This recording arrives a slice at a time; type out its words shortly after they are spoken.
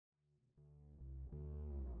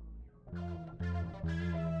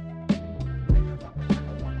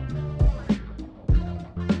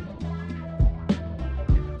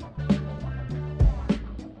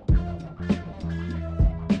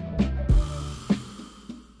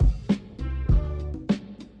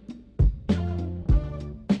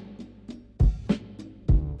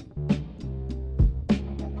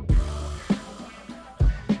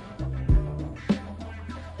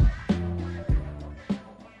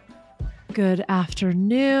Good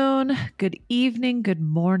afternoon, good evening, good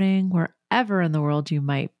morning, wherever in the world you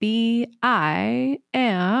might be. I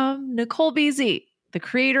am Nicole Beasy, the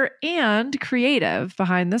creator and creative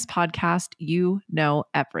behind this podcast, You Know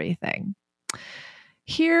Everything.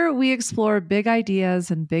 Here we explore big ideas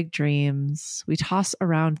and big dreams. We toss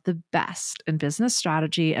around the best in business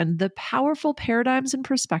strategy and the powerful paradigms and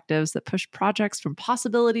perspectives that push projects from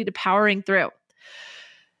possibility to powering through.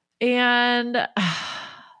 And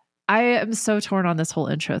I am so torn on this whole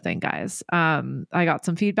intro thing, guys. I got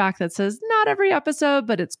some feedback that says not every episode,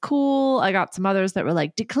 but it's cool. I got some others that were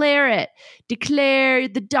like, declare it, declare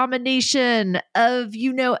the domination of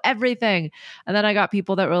You Know Everything. And then I got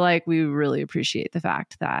people that were like, we really appreciate the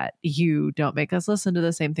fact that you don't make us listen to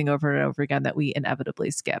the same thing over and over again that we inevitably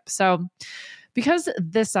skip. So because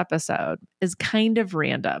this episode is kind of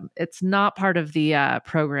random, it's not part of the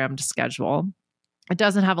programmed schedule. It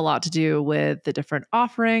doesn't have a lot to do with the different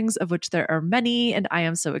offerings, of which there are many, and I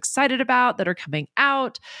am so excited about that are coming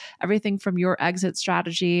out. Everything from your exit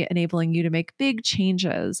strategy, enabling you to make big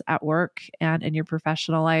changes at work and in your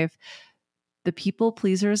professional life. The People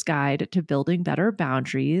Pleaser's Guide to Building Better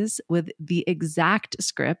Boundaries with the exact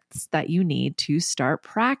scripts that you need to start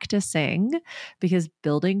practicing, because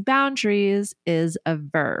building boundaries is a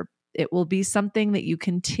verb. It will be something that you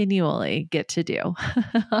continually get to do.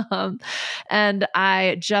 And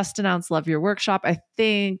I just announced Love Your Workshop. I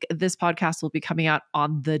think this podcast will be coming out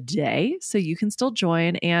on the day, so you can still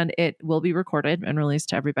join, and it will be recorded and released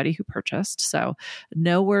to everybody who purchased. So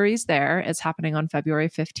no worries there. It's happening on February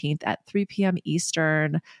 15th at 3 p.m.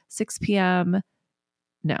 Eastern, 3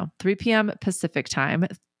 p.m. Pacific time,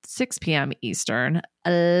 6 p.m. Eastern,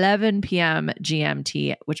 11 p.m.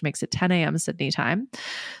 GMT, which makes it 10 a.m. Sydney time.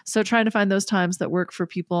 So trying to find those times that work for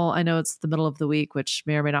people. I know it's the middle of the week, which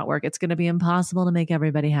may or may not work. It's going to be impossible to make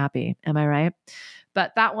everybody happy. Am I right?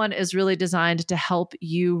 But that one is really designed to help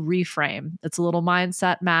you reframe. It's a little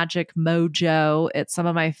mindset magic mojo. It's some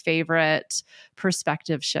of my favorite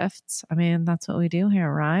perspective shifts. I mean, that's what we do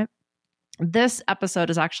here, right? This episode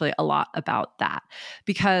is actually a lot about that,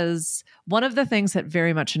 because one of the things that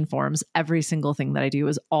very much informs every single thing that I do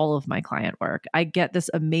is all of my client work. I get this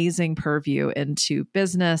amazing purview into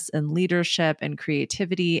business and leadership and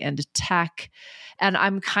creativity and tech. And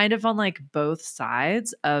I'm kind of on like both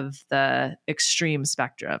sides of the extreme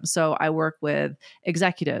spectrum. So I work with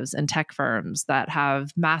executives and tech firms that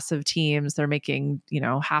have massive teams. They're making,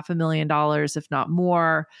 $500,000, if not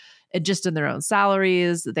more, just in their own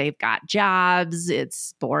salaries. They've got jobs.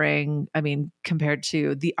 It's boring. I mean, compared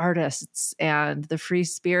to the artists and the free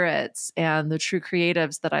spirits and the true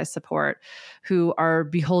creatives that I support, who are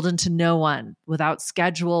beholden to no one, without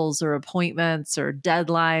schedules or appointments or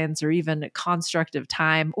deadlines or even a construct of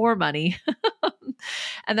time or money.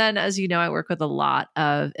 And then, as you know, I work with a lot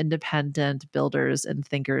of independent builders and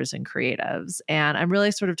thinkers and creatives. And I'm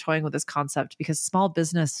really sort of toying with this concept because small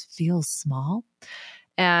business feels small.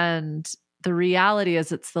 And the reality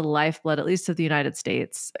is it's the lifeblood, at least of the United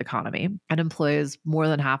States economy. It employs more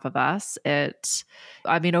than half of us.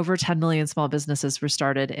 Over 10 million small businesses were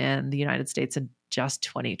started in the United States in just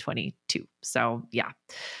 2022. So yeah,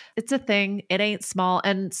 it's a thing. It ain't small.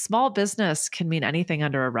 And small business can mean anything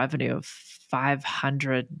under a revenue of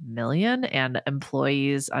 500 million and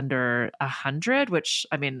employees under 100, which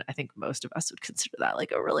I think most of us would consider that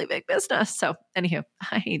like a really big business. So anywho,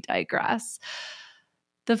 I digress.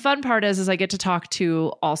 The fun part is I get to talk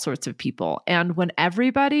to all sorts of people. And when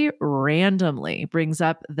everybody randomly brings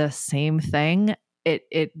up the same thing,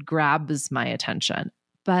 it grabs my attention.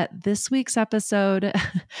 But this week's episode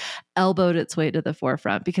elbowed its way to the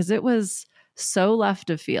forefront because it was so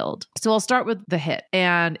left of field. So I'll start with the hit.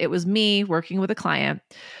 And it was me working with a client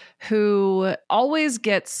who always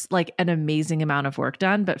gets like an amazing amount of work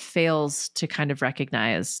done, but fails to kind of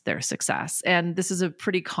recognize their success. And this is a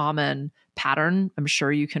pretty common pattern. I'm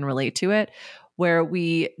sure you can relate to it, where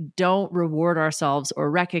we don't reward ourselves or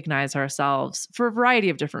recognize ourselves for a variety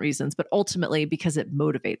of different reasons, but ultimately because it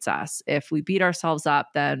motivates us. If we beat ourselves up,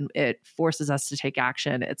 then it forces us to take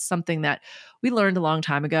action. It's something that we learned a long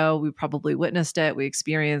time ago. We probably witnessed it. We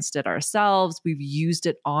experienced it ourselves. We've used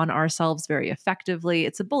it on ourselves very effectively.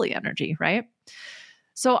 It's a bully energy, right?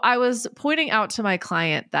 So I was pointing out to my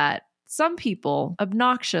client that some people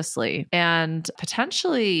obnoxiously and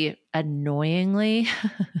potentially annoyingly,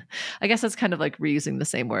 I guess that's kind of like reusing the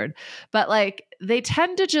same word, but like they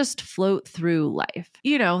tend to just float through life.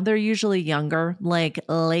 They're usually younger, like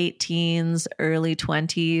late teens, early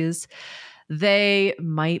 20s. They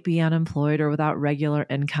might be unemployed or without regular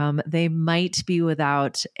income. They might be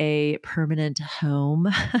without a permanent home.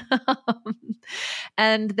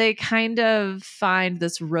 And they kind of find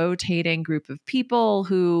this rotating group of people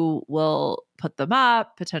who will put them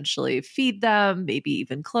up, potentially feed them, maybe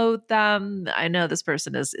even clothe them. I know this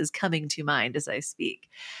person is coming to mind as I speak.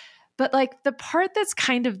 But like the part that's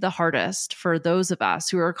kind of the hardest for those of us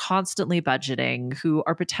who are constantly budgeting, who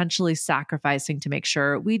are potentially sacrificing to make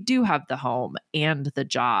sure we do have the home and the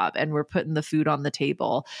job and we're putting the food on the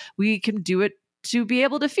table, we can do it to be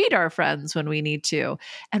able to feed our friends when we need to.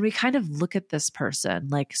 And we kind of look at this person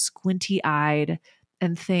like squinty eyed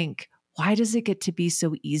and think, why does it get to be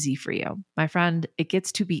so easy for you? My friend, it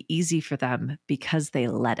gets to be easy for them because they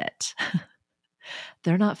let it.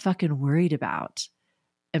 They're not fucking worried about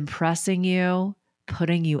impressing you,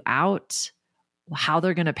 putting you out, how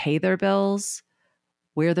they're going to pay their bills,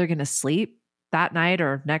 where they're going to sleep that night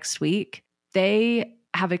or next week. They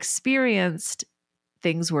have experienced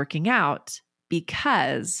things working out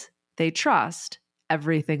because they trust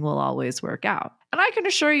everything will always work out. And I can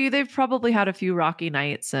assure you, they've probably had a few rocky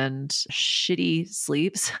nights and shitty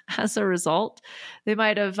sleeps as a result. They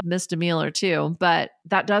might have missed a meal or two, but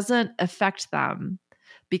that doesn't affect them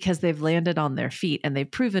because they've landed on their feet and they've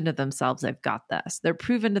proven to themselves they've got this. They're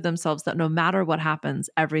proven to themselves that no matter what happens,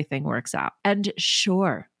 everything works out. And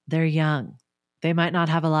sure, they're young. They might not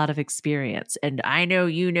have a lot of experience. And I know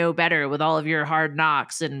you know better with all of your hard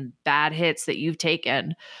knocks and bad hits that you've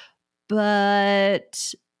taken,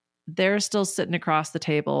 but they're still sitting across the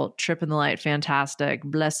table, tripping the light fantastic,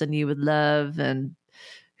 blessing you with love and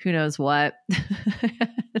who knows what.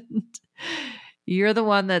 You're the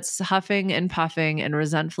one that's huffing and puffing and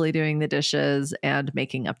resentfully doing the dishes and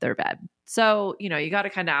making up their bed. So, you got to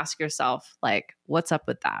kind of ask yourself, like, what's up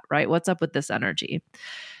with that, right? What's up with this energy?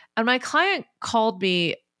 And my client called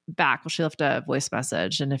me back. Well, she left a voice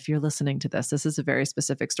message. And if you're listening to this, this is a very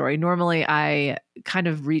specific story. Normally, I kind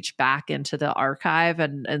of reach back into the archive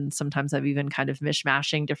and sometimes I've even kind of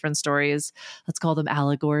mishmashing different stories. Let's call them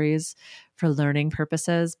allegories for learning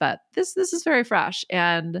purposes. But this is very fresh.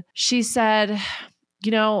 And she said,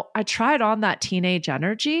 I tried on that teenage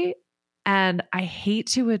energy and I hate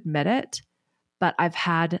to admit it, but I've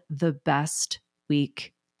had the best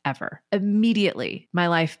week ever. Immediately, my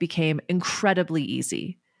life became incredibly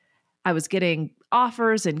easy. I was getting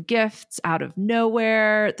offers and gifts out of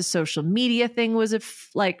nowhere. The social media thing was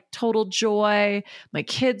total joy. My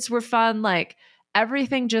kids were fun. Like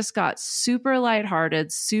everything just got super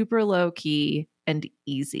lighthearted, super low key and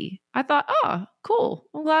easy. I thought, oh, cool.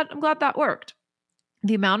 I'm glad that worked.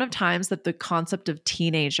 The amount of times that the concept of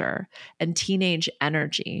teenager and teenage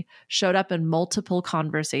energy showed up in multiple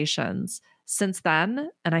conversations since then,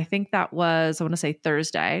 and I think that was, I want to say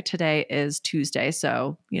Thursday. Today is Tuesday.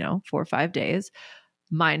 So, 4 or 5 days,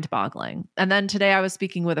 mind-boggling. And then today I was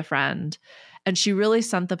speaking with a friend and she really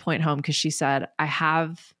sent the point home because she said, I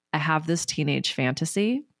have this teenage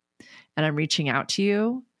fantasy and I'm reaching out to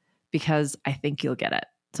you because I think you'll get it.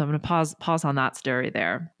 So I'm going to pause on that story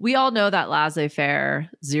there. We all know that laissez-faire,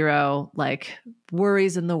 zero,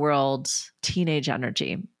 worries in the world, teenage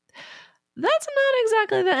energy. That's not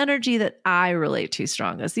exactly the energy that I relate to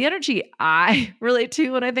strongest. The energy I relate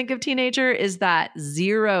to when I think of teenager is that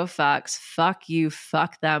zero fucks, fuck you,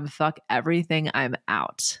 fuck them, fuck everything, I'm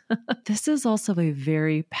out. This is also a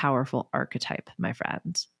very powerful archetype, my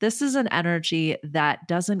friend. This is an energy that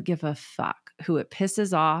doesn't give a fuck who it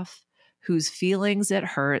pisses off, whose feelings it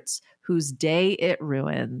hurts, whose day it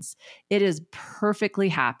ruins. It is perfectly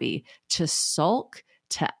happy to sulk,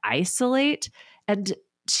 to isolate, and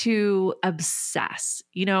to obsess.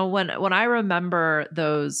 When I remember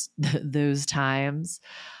those times,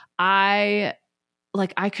 I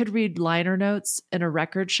could read liner notes in a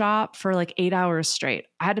record shop for 8 hours straight.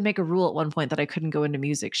 I had to make a rule at one point that I couldn't go into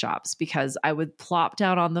music shops because I would plop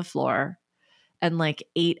down on the floor and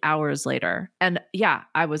 8 hours later. And yeah,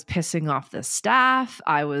 I was pissing off the staff.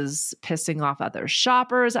 I was pissing off other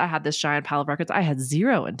shoppers. I had this giant pile of records. I had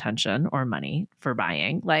zero intention or money for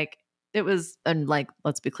buying. It was, and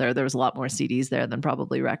let's be clear, there was a lot more CDs there than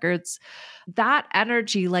probably records. That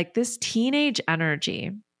energy, this teenage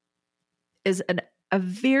energy, is a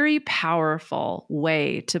very powerful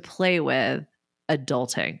way to play with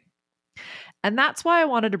adulting. And that's why I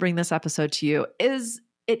wanted to bring this episode to you, is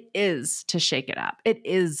it is to shake it up. It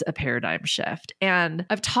is a paradigm shift. And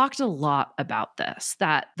I've talked a lot about this,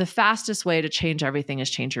 that the fastest way to change everything is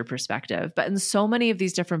change your perspective. But in so many of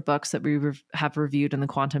these different books that we have reviewed in the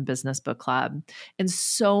Quantum Business Book Club, in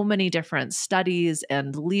so many different studies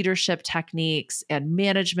and leadership techniques and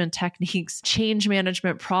management techniques, change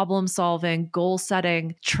management, problem solving, goal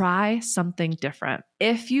setting, try something different.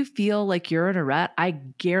 If you feel like you're in a rut, I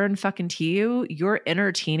guarantee you, your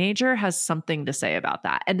inner teenager has something to say about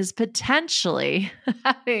that and is potentially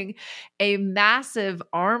having a massive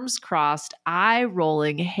arms crossed, eye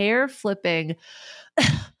rolling, hair flipping.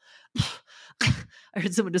 I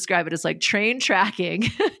heard someone describe it as like train tracking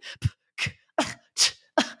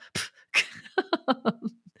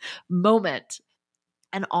moment.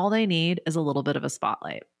 And all they need is a little bit of a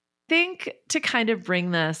spotlight. Think to kind of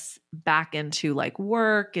bring this back into like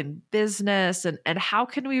work and business and how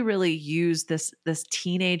can we really use this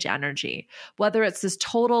teenage energy, whether it's this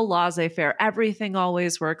total laissez-faire, everything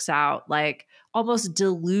always works out, like almost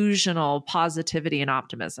delusional positivity and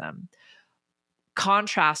optimism,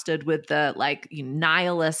 contrasted with the like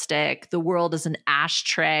nihilistic, the world is an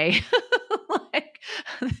ashtray. Like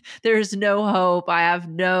there's no hope. I have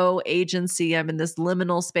no agency. I'm in this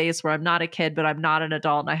liminal space where I'm not a kid, but I'm not an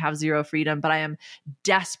adult and I have zero freedom, but I am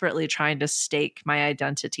desperately trying to stake my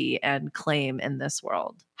identity and claim in this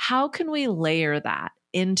world. How can we layer that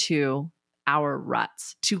into our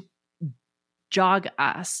ruts to jog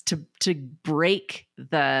us, to break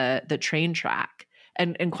the train track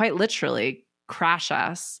and quite literally crash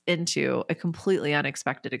us into a completely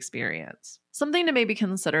unexpected experience? Something to maybe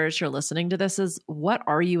consider as you're listening to this is, what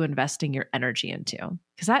are you investing your energy into?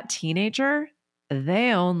 Because that teenager,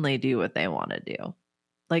 they only do what they want to do.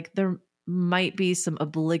 Like there might be some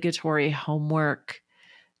obligatory homework,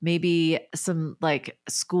 maybe some like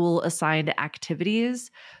school assigned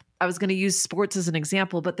activities. I was going to use sports as an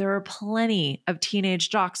example, but there are plenty of teenage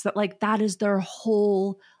jocks that like that is their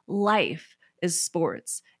whole life is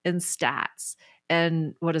sports and stats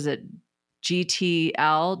and what is it?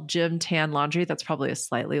 GTL, Gym Tan Laundry. That's probably a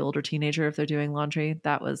slightly older teenager if they're doing laundry.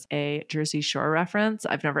 That was a Jersey Shore reference.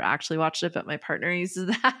 I've never actually watched it, but my partner uses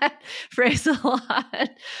that phrase a lot.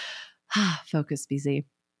 Focus, BZ.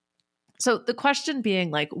 So the question being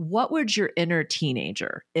like, what would your inner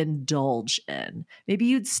teenager indulge in? Maybe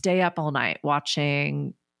you'd stay up all night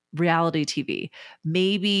watching reality TV.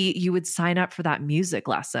 Maybe you would sign up for that music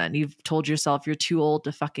lesson. You've told yourself you're too old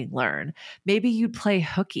to fucking learn. Maybe you'd play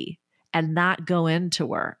hooky and not go into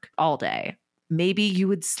work all day. Maybe you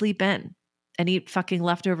would sleep in and eat fucking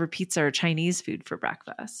leftover pizza or Chinese food for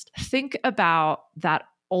breakfast. Think about that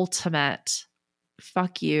ultimate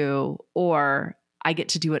fuck you, or I get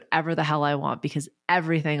to do whatever the hell I want because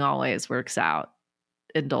everything always works out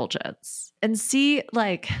indulgence, and see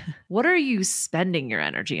like, what are you spending your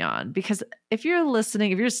energy on? Because if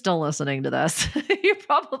you're still listening to this, you're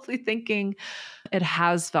probably thinking it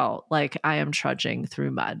has felt like I am trudging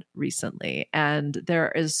through mud recently. And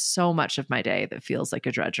there is so much of my day that feels like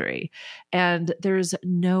a drudgery. And there's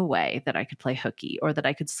no way that I could play hooky or that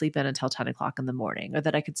I could sleep in until 10 o'clock in the morning or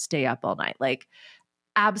that I could stay up all night. Like,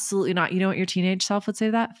 absolutely not. You know what your teenage self would say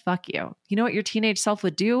to that? Fuck you. You know what your teenage self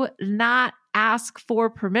would do? Not ask for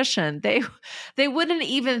permission. They wouldn't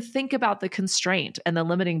even think about the constraint and the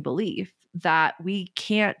limiting belief that we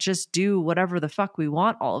can't just do whatever the fuck we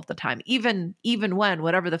want all of the time, even when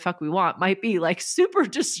whatever the fuck we want might be like super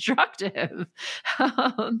destructive.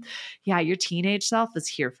 Yeah, your teenage self is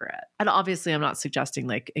here for it. And obviously I'm not suggesting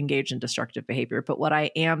like engage in destructive behavior, but what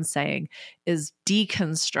I am saying is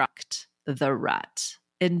deconstruct the rut.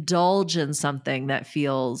 Indulge in something that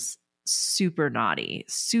feels super naughty,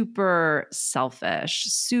 super selfish,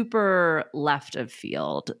 super left of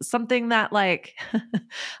field. Something that like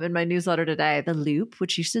in my newsletter today, The Loop,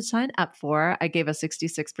 which you should sign up for, I gave a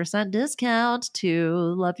 66% discount to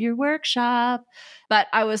Love Your Workshop. But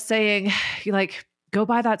I was saying like, go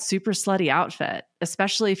buy that super slutty outfit,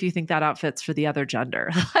 especially if you think that outfit's for the other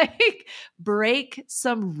gender. Like break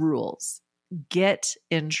some rules, get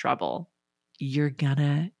in trouble. You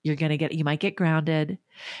might get grounded.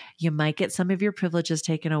 You might get some of your privileges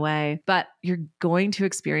taken away, but you're going to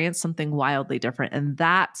experience something wildly different. And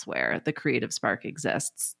that's where the creative spark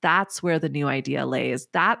exists. That's where the new idea lays.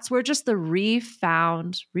 That's where just the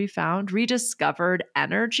rediscovered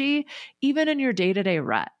energy, even in your day-to-day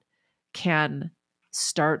rut, can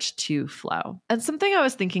start to flow. And something I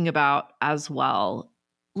was thinking about as well,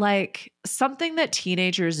 like something that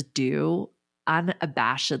teenagers do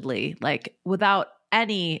unabashedly, like without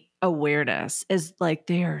any awareness, is like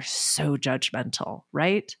they are so judgmental,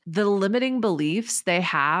 right? The limiting beliefs they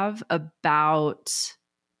have about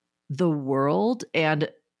the world and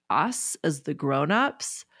us as the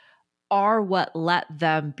grown-ups are what let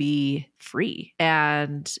them be free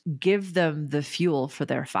and give them the fuel for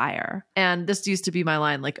their fire. And this used to be my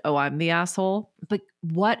line, like, oh, I'm the asshole. But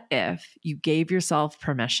what if you gave yourself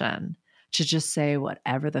permission to just say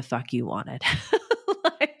whatever the fuck you wanted?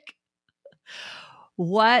 Like,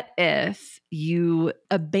 what if you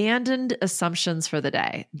abandoned assumptions for the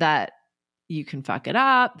day that you can fuck it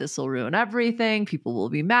up, this will ruin everything, people will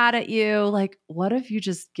be mad at you? Like, what if you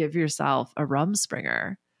just give yourself a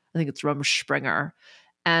Rumspringa? I think it's Rumspringa,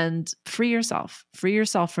 and free yourself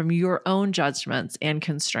from your own judgments and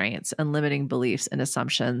constraints and limiting beliefs and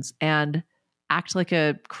assumptions, and act like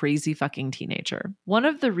a crazy fucking teenager. One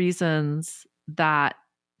of the reasons that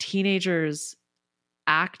teenagers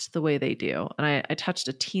act the way they do, and I touched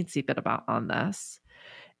a teensy bit on this,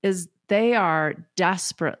 is they are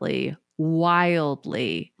desperately,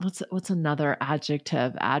 wildly, what's another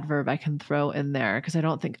adverb I can throw in there? Because I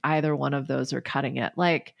don't think either one of those are cutting it.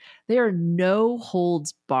 Like, they are no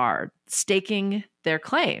holds barred, staking their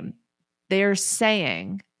claim. They are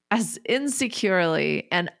saying as insecurely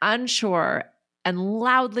and unsure and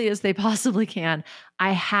loudly as they possibly can,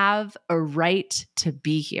 I have a right to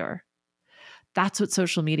be here. That's what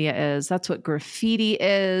social media is. That's what graffiti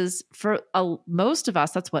is. For most of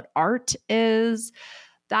us, that's what art is.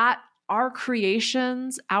 That our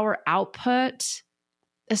creations, our output,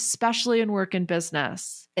 especially in work and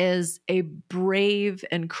business, is a brave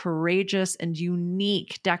and courageous and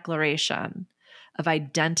unique declaration of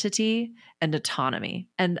identity and autonomy.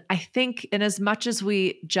 And I think, in as much as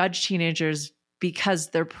we judge teenagers because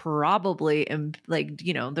they're probably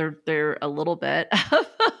they're a little bit of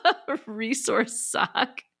a resource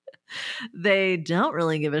suck, they don't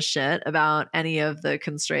really give a shit about any of the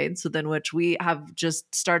constraints within which we have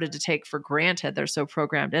just started to take for granted. They're so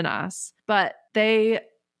programmed in us. But they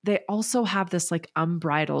also have this like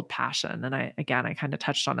unbridled passion. And I kind of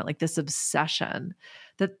touched on it, like this obsession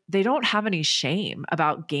that they don't have any shame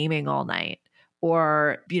about gaming all night,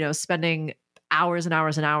 or, spending hours and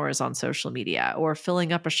hours and hours on social media, or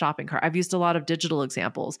filling up a shopping cart. I've used a lot of digital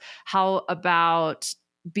examples. How about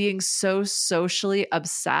being so socially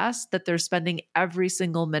obsessed that they're spending every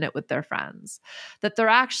single minute with their friends, that they're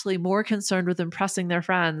actually more concerned with impressing their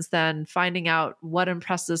friends than finding out what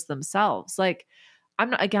impresses themselves? Like,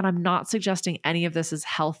 I'm not suggesting any of this is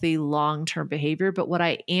healthy long-term behavior, but what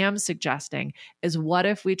I am suggesting is, what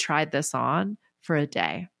if we tried this on for a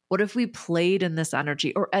day? What if we played in this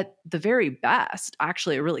energy? Or at the very best,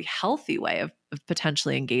 actually a really healthy way of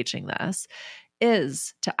potentially engaging this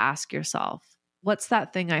is to ask yourself, what's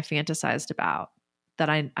that thing I fantasized about that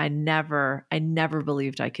I never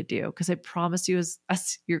believed I could do? Because I promise you,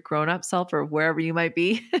 as your grown-up self, or wherever you might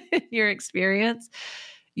be in your experience,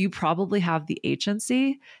 you probably have the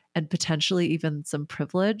agency and potentially even some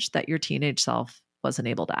privilege that your teenage self wasn't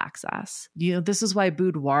able to access. This is why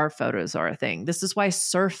boudoir photos are a thing. This is why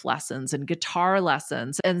surf lessons and guitar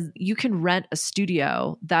lessons, and you can rent a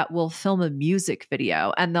studio that will film a music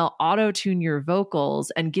video and they'll auto-tune your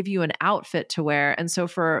vocals and give you an outfit to wear. And so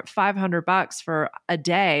for $500 for a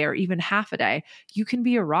day, or even half a day, you can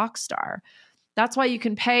be a rock star. That's why you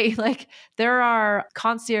can pay, like, there are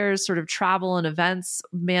concierge sort of travel and events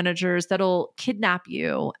managers that'll kidnap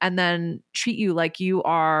you and then treat you like you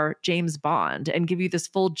are James Bond and give you this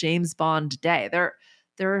full James Bond day. There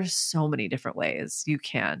are so many different ways you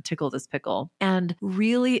can tickle this pickle and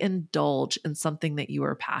really indulge in something that you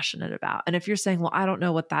are passionate about. And if you're saying, well, I don't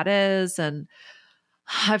know what that is, and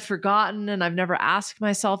I've forgotten, and I've never asked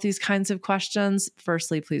myself these kinds of questions.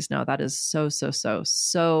 Firstly, please know that is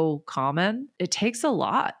so common. It takes a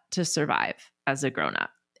lot to survive as a grown-up.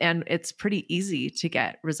 And it's pretty easy to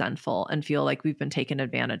get resentful and feel like we've been taken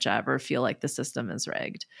advantage of, or feel like the system is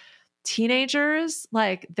rigged. Teenagers,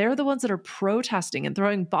 like, they're the ones that are protesting and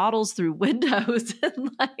throwing bottles through windows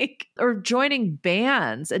and or joining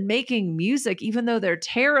bands and making music, even though they're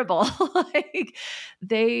terrible. Like,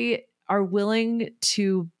 they are willing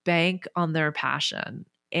to bank on their passion.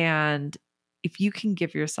 And if you can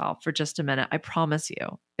give yourself for just a minute, I promise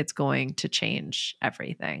you, it's going to change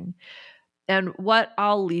everything. And what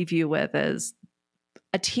I'll leave you with is,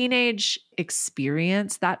 a teenage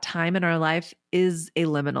experience, that time in our life, is a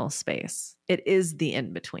liminal space. It is the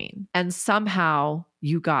in-between. And somehow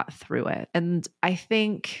you got through it. And I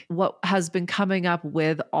think what has been coming up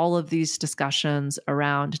with all of these discussions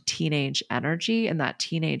around teenage energy and that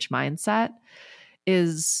teenage mindset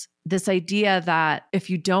is this idea that if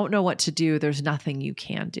you don't know what to do, there's nothing you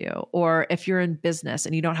can do. Or if you're in business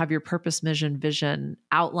and you don't have your purpose, mission, vision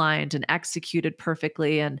outlined and executed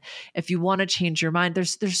perfectly, and if you want to change your mind,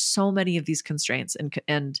 there's so many of these constraints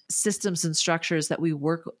and systems and structures that we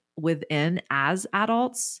work within as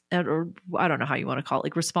adults, or I don't know how you want to call it,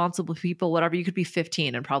 like responsible people, whatever. You could be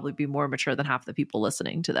 15 and probably be more mature than half the people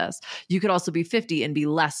listening to this. You could also be 50 and be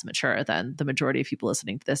less mature than the majority of people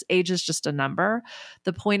listening to this. Age is just a number.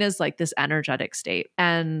 The point is like this energetic state.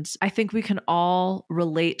 And I think we can all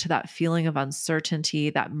relate to that feeling of uncertainty,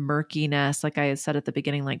 that murkiness, like I said at the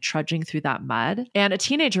beginning, like trudging through that mud. And a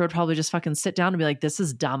teenager would probably just fucking sit down and be like, this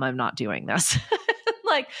is dumb. I'm not doing this.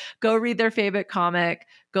 Like, go read their favorite comic,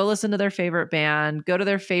 go listen to their favorite band, go to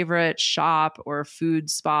their favorite shop or food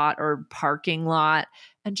spot or parking lot,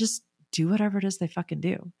 and just do whatever it is they fucking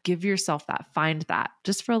do. Give yourself that, find that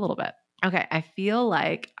just for a little bit. Okay, I feel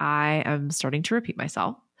like I am starting to repeat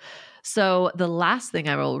myself. So the last thing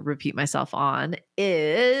I will repeat myself on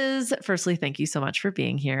is, firstly, thank you so much for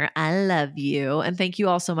being here. I love you. And thank you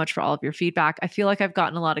all so much for all of your feedback. I feel like I've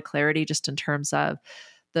gotten a lot of clarity just in terms of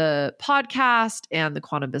the podcast and the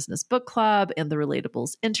Quantum Business Book Club and the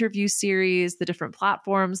Relatables interview series, the different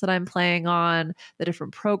platforms that I'm playing on, the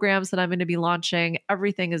different programs that I'm going to be launching.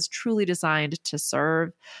 Everything is truly designed to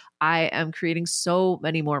serve. I am creating so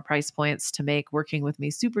many more price points to make working with me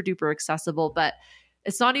super duper accessible, but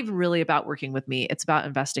it's not even really about working with me. It's about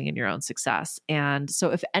investing in your own success. And so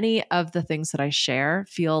if any of the things that I share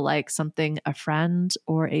feel like something a friend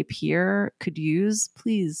or a peer could use,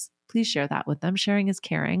 please share that with them. Sharing is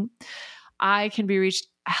caring. I can be reached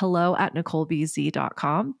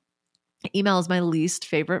hello@NicoleBZ.com. Email is my least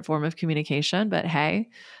favorite form of communication, but hey,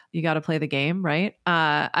 you got to play the game, right?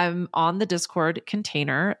 I'm on the Discord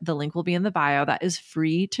container. The link will be in the bio. That is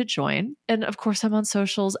free to join. And of course, I'm on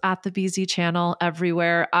socials at the BZ channel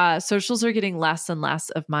everywhere. Socials are getting less and less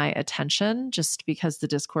of my attention just because the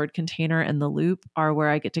Discord container and the loop are where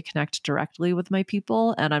I get to connect directly with my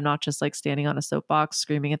people. And I'm not just like standing on a soapbox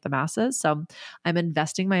screaming at the masses. So I'm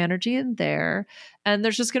investing my energy in there. And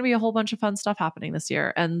there's just going to be a whole bunch of fun stuff happening this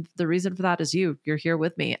year. And the reason for that is you're here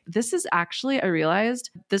with me. This is actually, I realized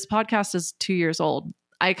this podcast is 2 years old.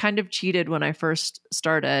 I kind of cheated when I first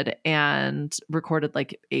started and recorded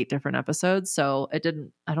like 8 different episodes. So I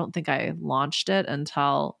don't think I launched it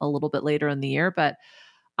until a little bit later in the year, but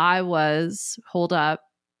I was holed up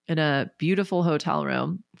in a beautiful hotel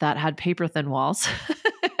room that had paper thin walls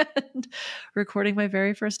and recording my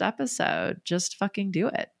very first episode. Just fucking do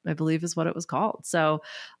it, I believe is what it was called. So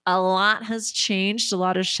a lot has changed. A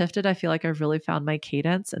lot has shifted. I feel like I've really found my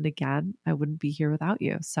cadence. And again, I wouldn't be here without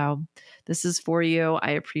you. So this is for you.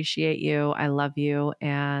 I appreciate you. I love you.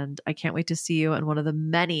 And I can't wait to see you in one of the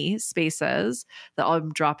many spaces that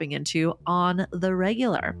I'm dropping into on the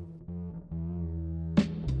regular.